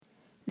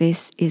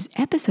This is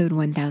episode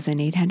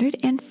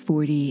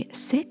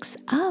 1846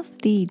 of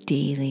the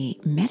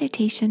Daily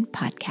Meditation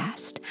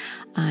Podcast.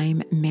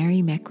 I'm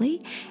Mary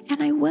Meckley,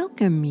 and I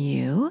welcome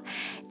you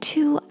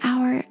to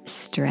our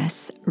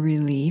stress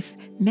relief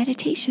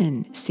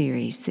meditation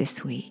series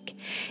this week.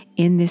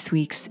 In this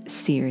week's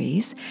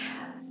series,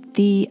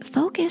 the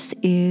focus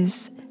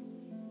is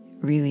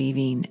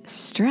relieving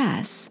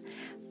stress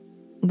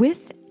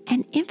with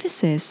an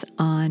emphasis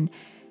on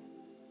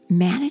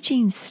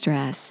managing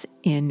stress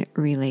in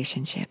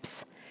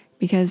relationships,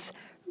 because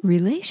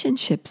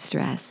relationship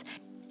stress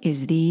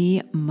is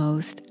the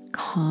most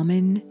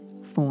common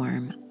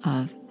form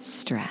of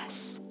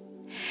stress.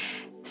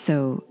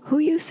 So, who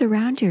you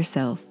surround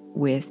yourself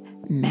with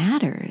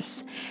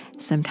matters.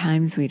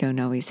 Sometimes we don't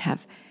always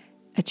have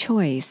a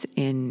choice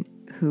in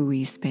who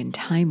we spend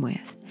time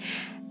with.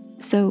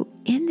 So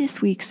in this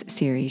week's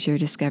series, you're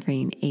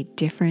discovering a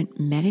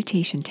different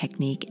meditation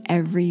technique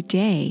every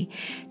day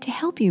to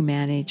help you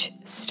manage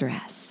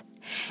stress.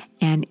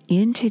 And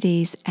in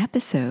today's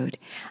episode,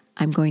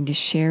 I'm going to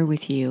share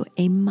with you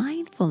a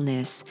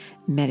mindfulness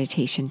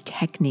meditation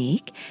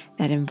technique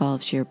that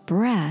involves your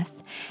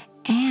breath,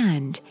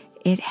 and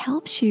it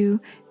helps you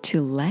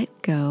to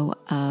let go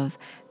of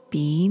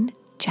being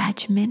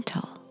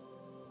judgmental.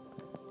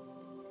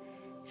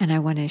 And I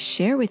want to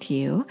share with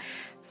you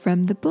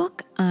from the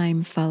book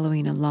I'm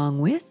following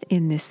along with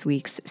in this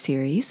week's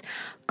series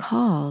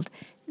called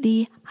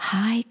The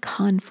High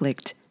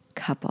Conflict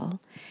Couple,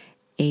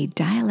 a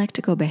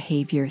dialectical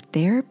behavior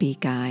therapy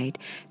guide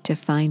to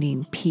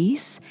finding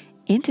peace,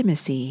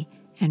 intimacy,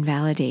 and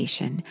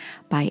validation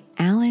by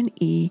Alan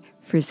E.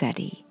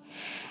 Frizzetti.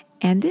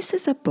 And this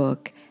is a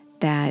book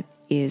that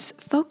is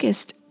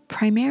focused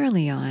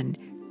primarily on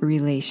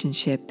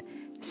relationship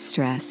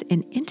stress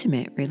and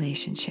intimate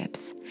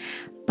relationships.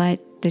 But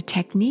the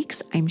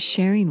techniques I'm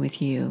sharing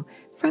with you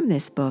from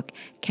this book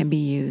can be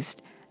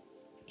used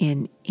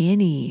in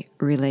any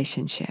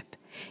relationship,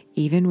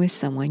 even with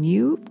someone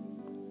you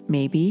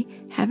maybe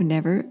have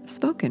never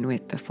spoken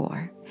with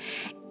before.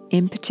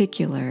 In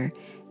particular,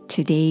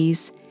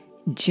 today's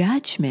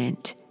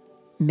judgment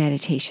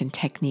meditation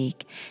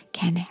technique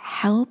can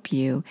help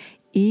you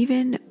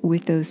even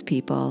with those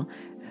people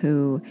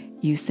who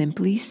you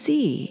simply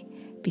see,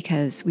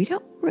 because we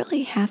don't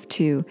really have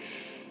to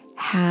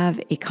have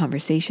a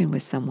conversation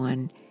with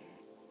someone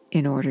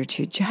in order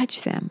to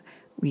judge them.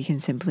 We can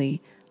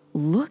simply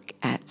look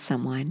at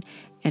someone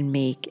and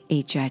make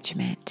a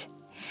judgment.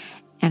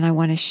 And I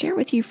want to share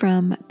with you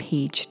from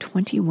page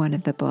 21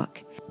 of the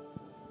book.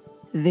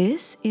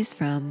 This is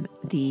from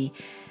the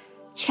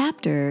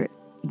chapter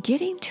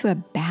Getting to a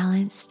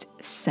Balanced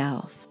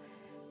Self,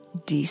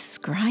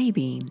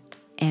 Describing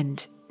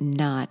and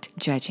Not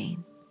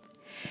Judging.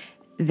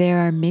 There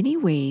are many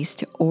ways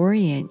to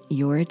orient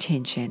your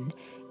attention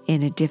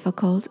in a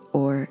difficult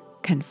or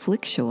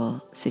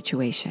conflictual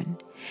situation.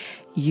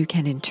 You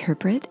can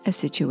interpret a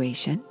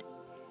situation,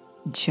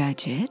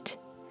 judge it,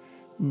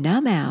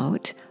 numb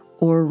out,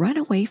 or run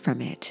away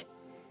from it.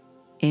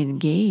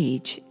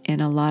 Engage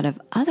in a lot of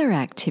other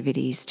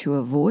activities to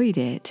avoid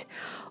it,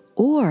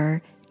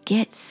 or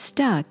get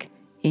stuck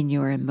in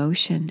your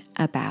emotion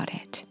about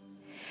it.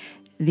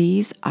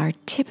 These are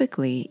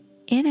typically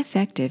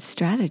ineffective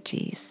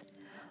strategies.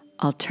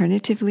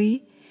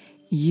 Alternatively,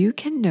 you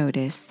can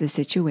notice the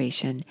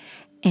situation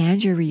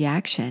and your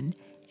reaction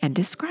and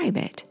describe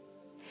it.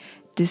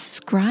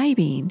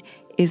 Describing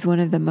is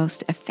one of the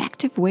most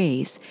effective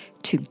ways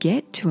to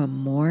get to a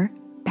more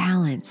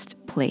balanced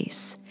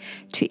place,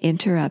 to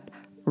interrupt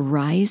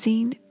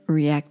rising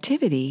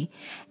reactivity,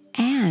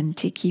 and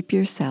to keep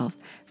yourself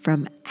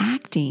from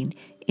acting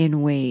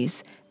in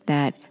ways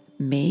that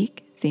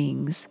make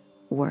things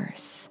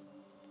worse.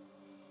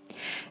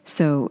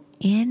 So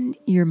in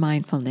your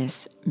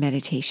mindfulness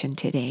meditation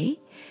today,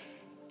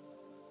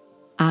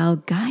 I'll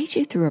guide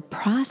you through a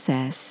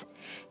process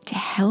to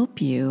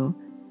help you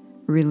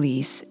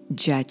release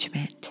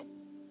judgment.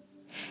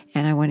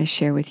 And I want to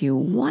share with you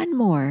one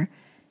more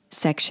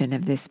section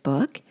of this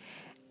book,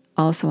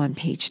 also on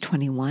page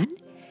 21.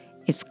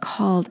 It's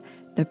called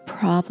The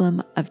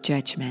Problem of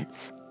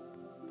Judgments.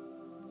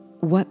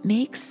 What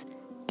makes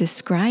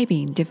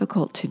describing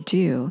difficult to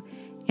do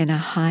in a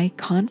high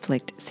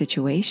conflict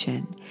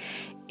situation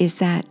is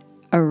that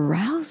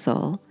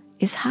arousal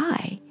is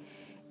high,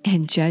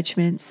 and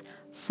judgments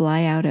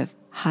fly out of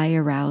high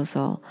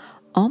arousal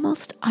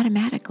almost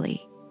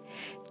automatically.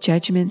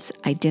 Judgments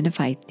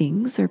identify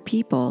things or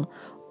people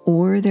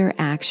or their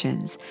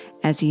actions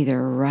as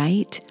either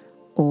right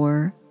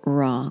or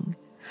wrong.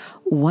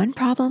 One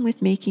problem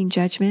with making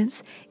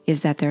judgments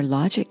is that their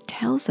logic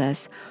tells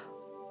us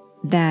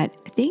that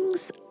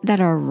things that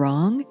are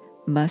wrong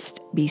must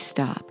be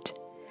stopped.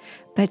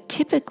 But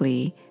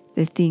typically,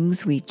 the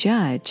things we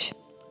judge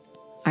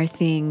are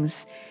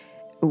things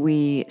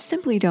we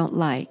simply don't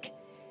like.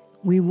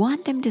 We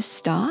want them to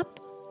stop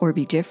or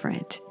be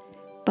different,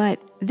 but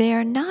they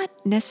are not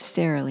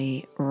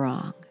necessarily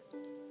wrong.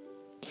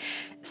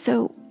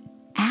 So,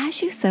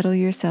 as you settle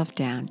yourself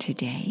down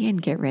today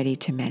and get ready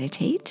to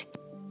meditate,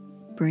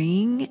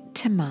 bring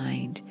to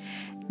mind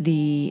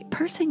the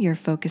person you're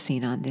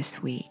focusing on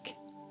this week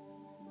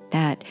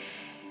that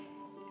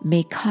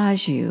may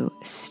cause you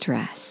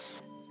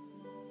stress.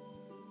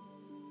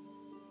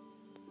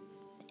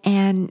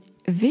 And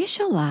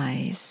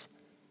visualize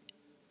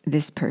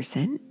this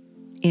person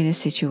in a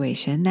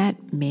situation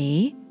that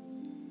may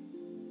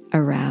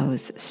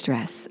arouse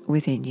stress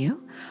within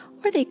you,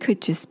 or they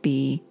could just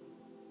be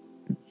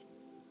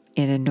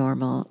in a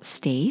normal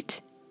state.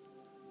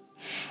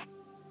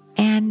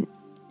 And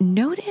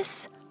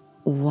notice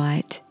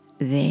what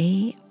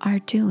they are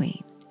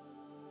doing.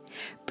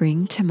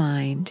 Bring to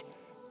mind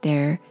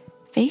their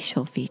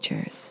facial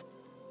features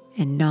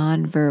and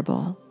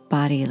nonverbal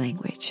body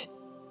language.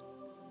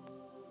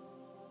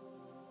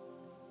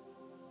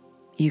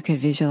 You could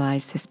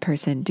visualize this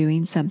person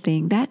doing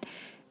something that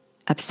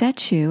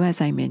upsets you, as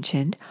I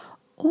mentioned,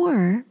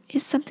 or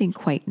is something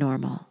quite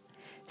normal,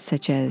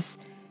 such as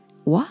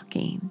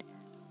walking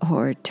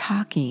or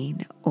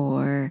talking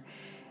or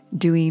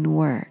doing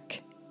work.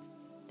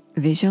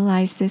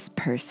 Visualize this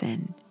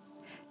person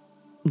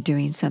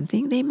doing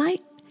something they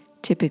might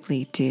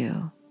typically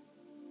do.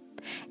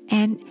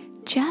 And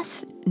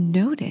just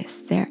notice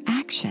their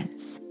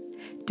actions.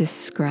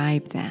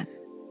 Describe them.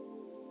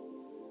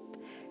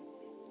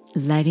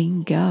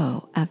 Letting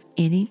go of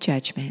any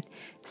judgment.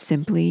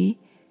 Simply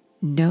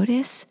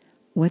notice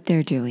what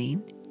they're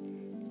doing,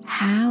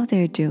 how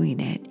they're doing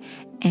it,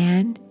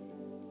 and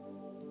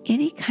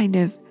any kind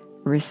of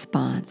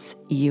response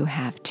you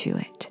have to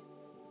it.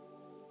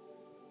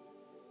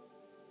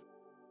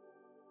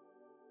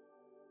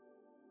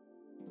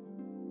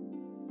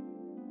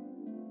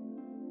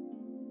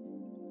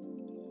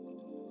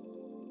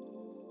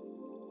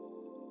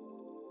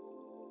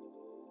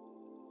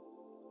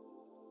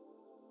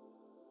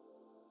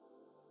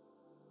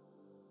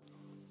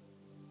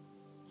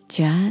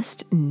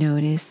 Just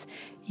notice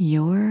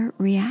your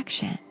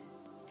reaction,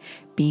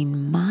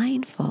 being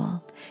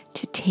mindful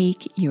to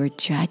take your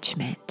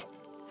judgment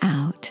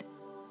out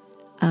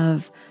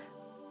of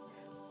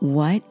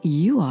what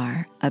you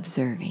are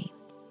observing.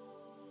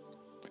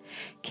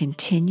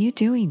 Continue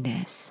doing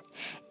this,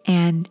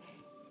 and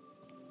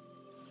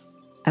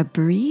a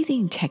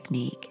breathing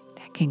technique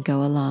that can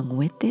go along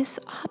with this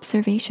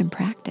observation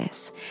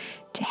practice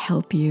to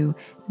help you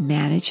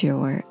manage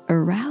your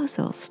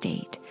arousal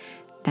state.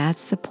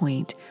 That's the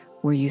point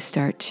where you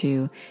start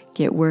to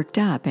get worked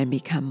up and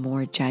become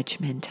more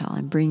judgmental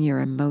and bring your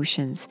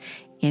emotions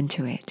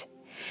into it.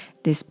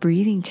 This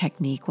breathing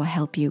technique will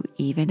help you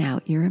even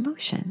out your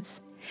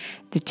emotions.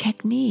 The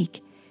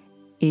technique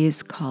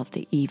is called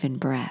the even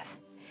breath.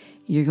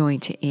 You're going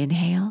to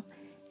inhale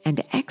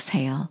and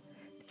exhale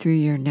through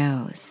your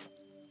nose.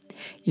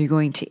 You're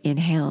going to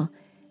inhale,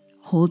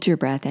 hold your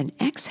breath, and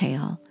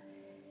exhale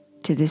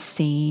to the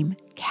same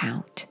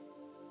count.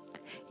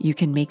 You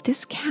can make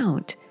this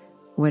count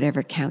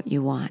whatever count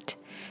you want.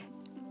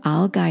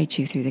 I'll guide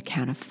you through the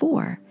count of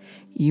 4.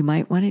 You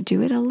might want to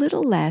do it a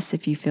little less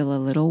if you feel a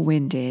little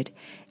winded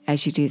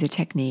as you do the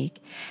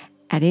technique.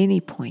 At any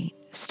point,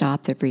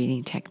 stop the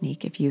breathing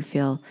technique if you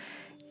feel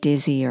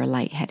dizzy or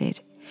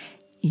lightheaded.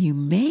 You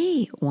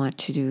may want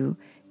to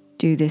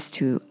do this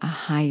to a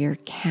higher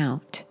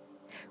count,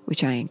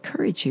 which I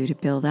encourage you to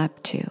build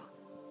up to.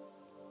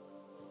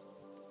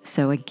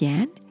 So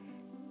again,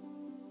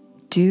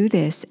 do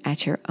this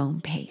at your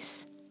own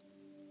pace.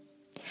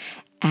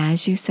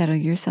 As you settle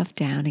yourself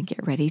down and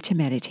get ready to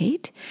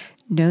meditate,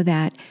 know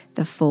that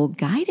the full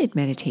guided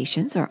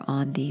meditations are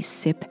on the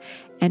Sip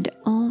and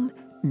Om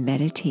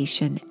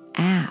meditation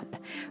app,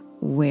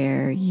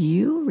 where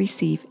you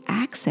receive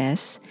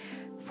access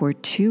for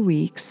 2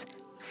 weeks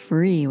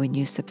free when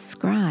you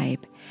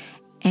subscribe,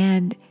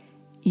 and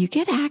you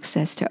get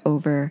access to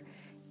over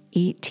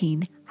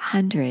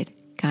 1,800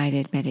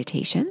 guided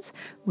meditations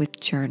with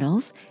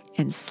journals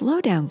and slow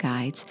down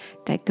guides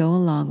that go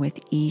along with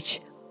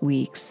each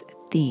week's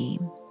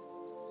theme.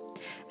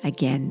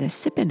 Again, the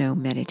Sip and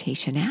Om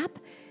meditation app,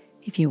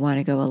 if you want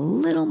to go a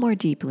little more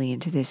deeply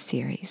into this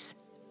series.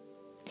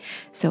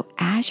 So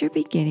as you're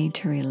beginning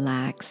to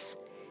relax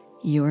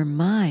your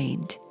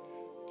mind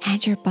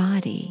and your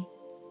body,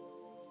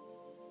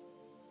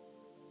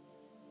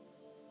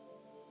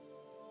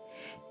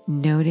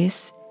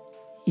 notice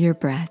your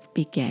breath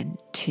begin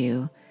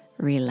to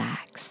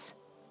relax.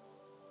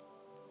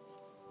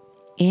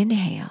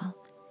 Inhale.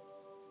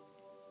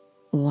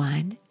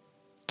 1,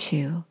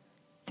 2,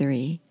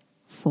 3,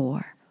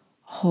 4.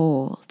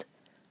 Hold.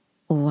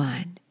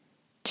 1,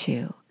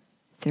 2,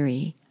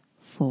 3,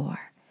 4.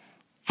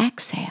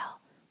 Exhale.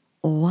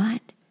 1,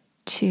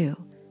 2,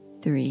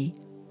 3,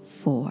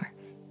 4.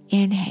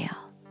 Inhale.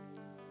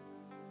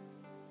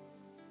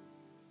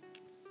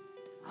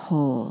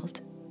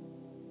 Hold.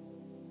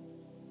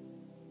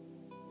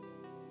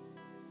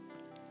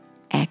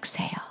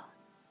 Exhale.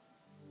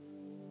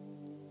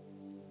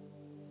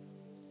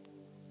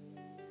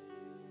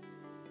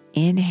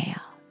 Inhale.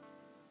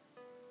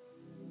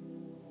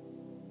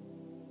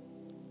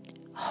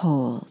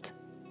 Hold.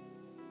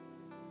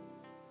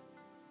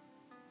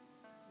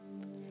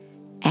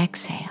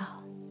 Exhale.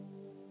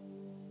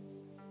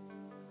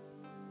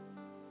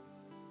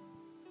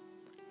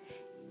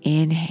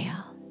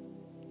 Inhale.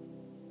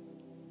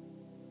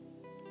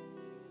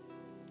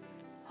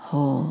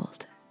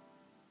 Hold.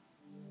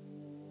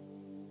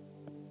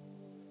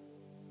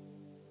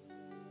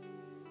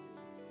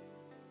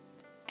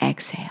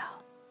 Exhale.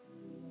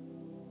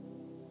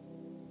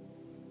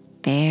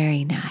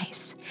 Very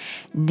nice.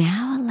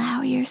 Now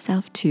allow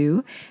yourself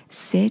to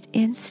sit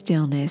in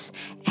stillness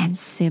and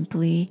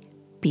simply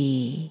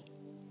be.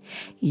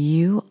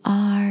 You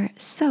are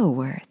so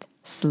worth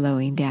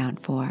slowing down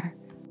for.